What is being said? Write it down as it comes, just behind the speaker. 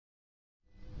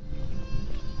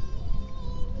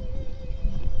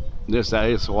That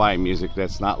is Hawaiian music.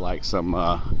 That's not like some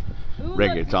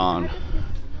reggaeton.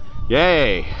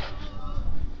 Yay!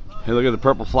 Hey, look at the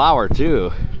purple flower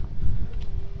too.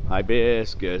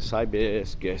 Hibiscus,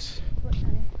 hibiscus.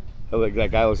 Oh, look,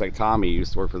 that guy looks like Tommy. He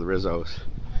used to work for the Rizzos.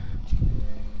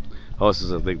 Oh,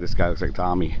 I think this guy looks like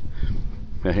Tommy.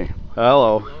 Hey,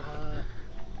 hello.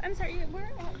 I'm sorry, where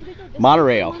do we go?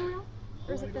 Monorail.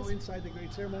 Or is it Go this? inside the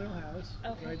Great Ceremonial House,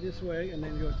 Okay. right this way, and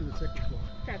then go to the second floor.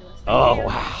 Fabulous. Oh, Thank you.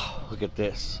 wow. Look at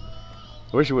this.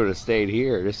 I wish we would have stayed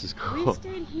here. This is We cool.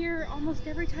 stayed here almost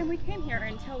every time we came here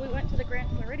until we went to the Grand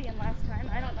Floridian last time.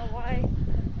 I don't know why.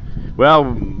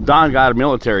 Well, Don got a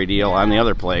military deal on the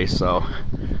other place, so.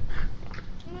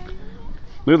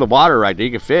 Look at the water right there.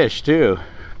 You can fish, too.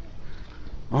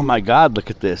 Oh, my God. Look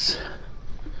at this.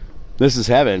 This is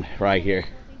heaven right here.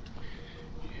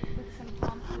 With some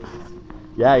palm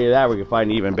trees. Yeah, we can find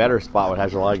an even better spot.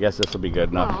 Well, I guess this will be good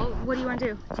enough. Well, what do you want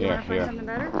to do? Do you want to find something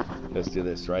better? Let's do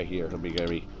this right here. It'll be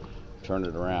good. Turn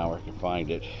it around where I can find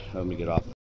it. Let me get off.